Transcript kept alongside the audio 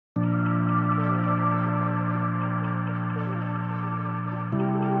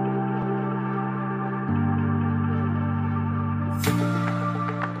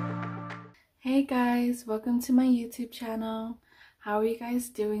Hey guys, welcome to my YouTube channel. How are you guys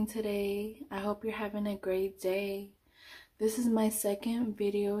doing today? I hope you're having a great day. This is my second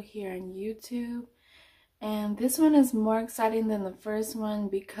video here on YouTube, and this one is more exciting than the first one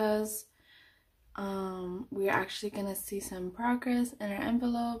because we're actually gonna see some progress in our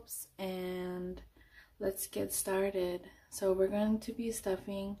envelopes, and let's get started. So we're going to be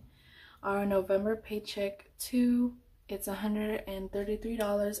stuffing our November paycheck too. It's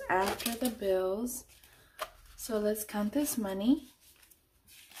 $133 after the bills. So let's count this money.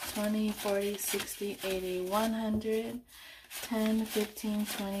 20, 40, 60, 80, 100, 10, 15,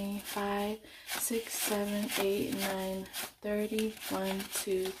 25, 6, 7, 8, 9, 30, 1,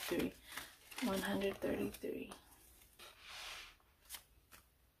 2, 3. 133.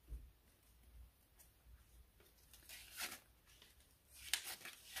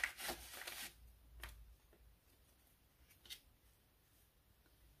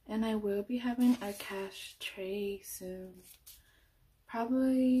 And I will be having a cash tray soon.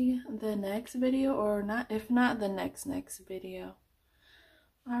 Probably the next video, or not, if not the next video.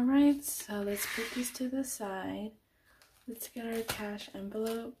 Alright, so let's put this to the side. Let's get our cash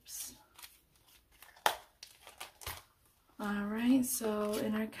envelopes. Alright, so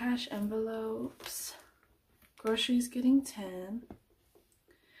in our cash envelopes, groceries getting 10.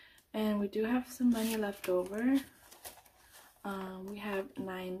 And we do have some money left over. We have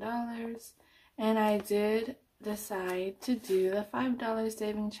 $9, and I did decide to do the $5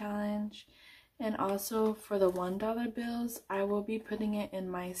 saving challenge, and also for the $1 bills I will be putting it in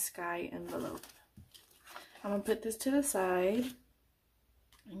my sky envelope. I'm gonna put this to the side,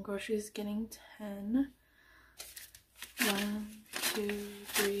 and groceries getting 10. 1, 2,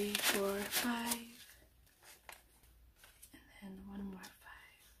 3, 4, 5, and then one more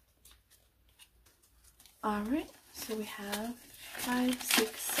 5. Alright, so we have 5,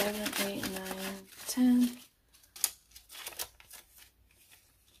 6, 7, 8, 9, 10.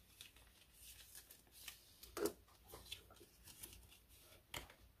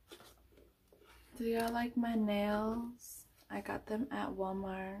 Do y'all like my nails? I got them at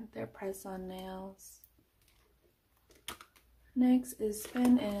Walmart. They're press-on nails. Next is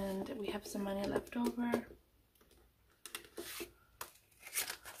spend, and we have some money left over.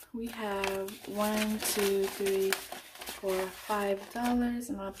 We have $1, 2, 3, 4, $5,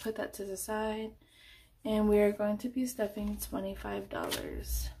 and I'll put that to the side. And we are going to be stuffing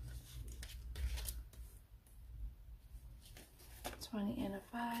 $25. 20 and a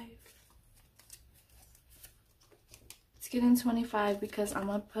 5. It's getting 25 because I'm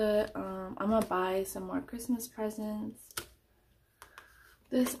gonna buy some more Christmas presents.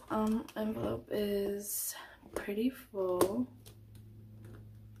 This envelope is pretty full.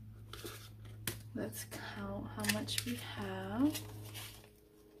 Let's count how much we have.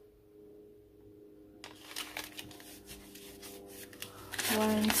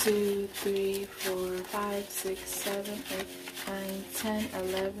 One, 2, 3, 4, 5, 6, 7, 8, 9, 10,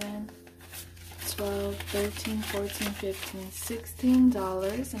 11, 12, 13, 14, 15,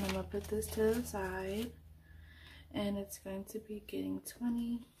 $16. And I'm gonna put this to the side. And it's going to be getting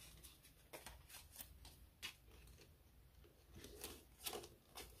 20.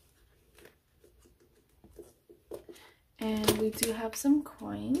 And we do have some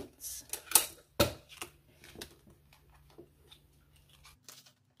coins.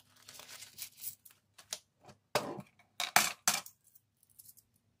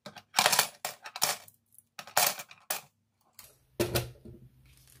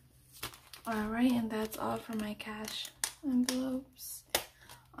 Alright, and that's all for my cash envelopes.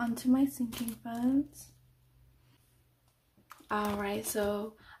 Onto my sinking funds. Alright,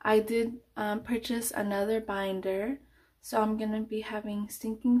 so I did purchase another binder. So I'm going to be having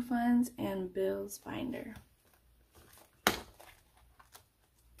sinking funds and bills binder.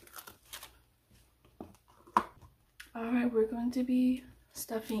 Alright, we're going to be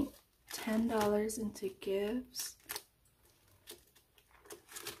stuffing $10 into gifts.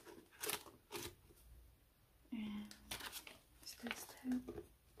 And it's this 10.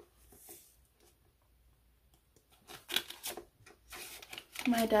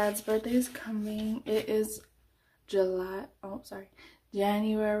 My dad's birthday is coming. It is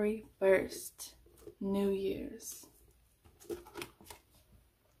January 1st, New Year's.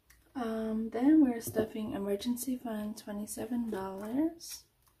 Then we're stuffing emergency fund, $27.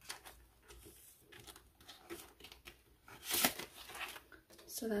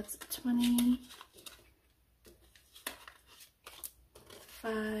 So that's 20,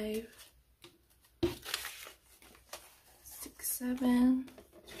 5, 6, 7,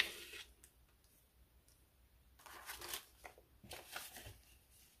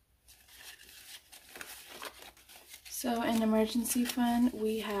 in emergency fund,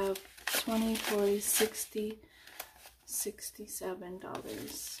 we have 20, 40, 60,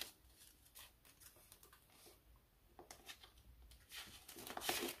 $67.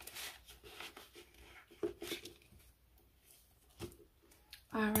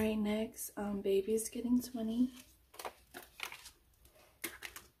 Alright, next, baby's getting 20.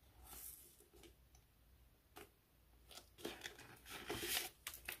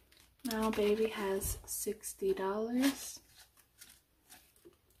 Now baby has $60.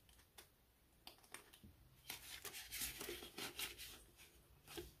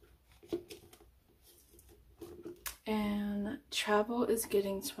 And travel is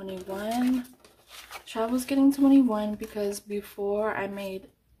getting 21. Travel's getting 21 because before I made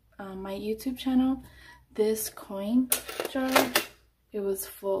my YouTube channel, this coin jar, it was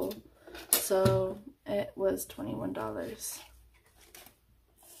full, so it was $21.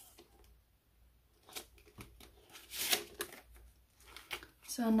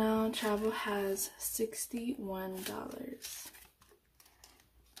 So now travel has $61.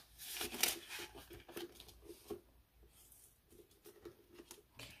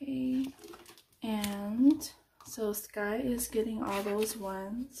 Okay, and so Sky is getting all those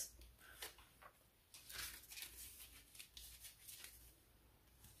ones.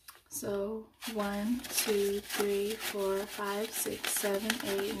 So 1, 2, 3, 4, 5, 6, 7,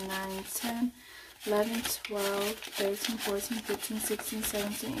 8, 9, 10, 11, 12, 13, 14, 15, 16,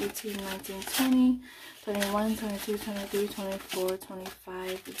 17, 18, 19, 20, 21, 22, 23, 24,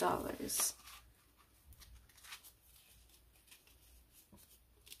 $25.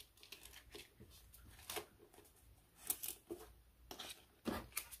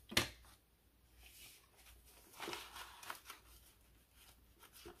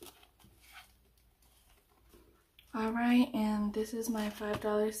 Alright, and this is my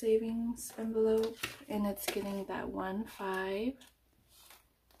 $5 savings envelope, and it's getting that 1.5.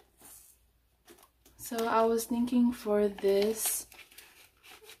 So I was thinking for this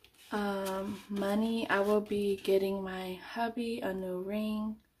money, I will be getting my hubby a new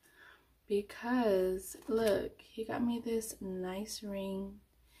ring, because look, he got me this nice ring,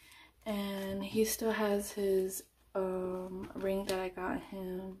 and he still has his ring that I got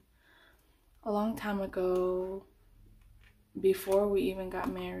him a long time ago, before we even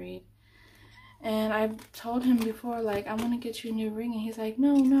got married. And I told him before, like, I want to get you a new ring, and he's like,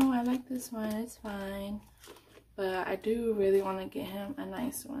 no, I like this one, it's fine. But I do really want to get him a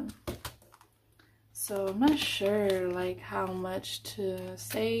nice one. So I'm not sure like how much to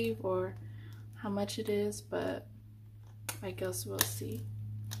save or how much it is, but I guess we'll see.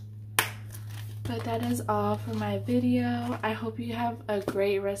 But that is all for my video. I hope you have a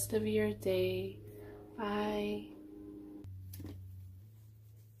great rest of your day. Bye.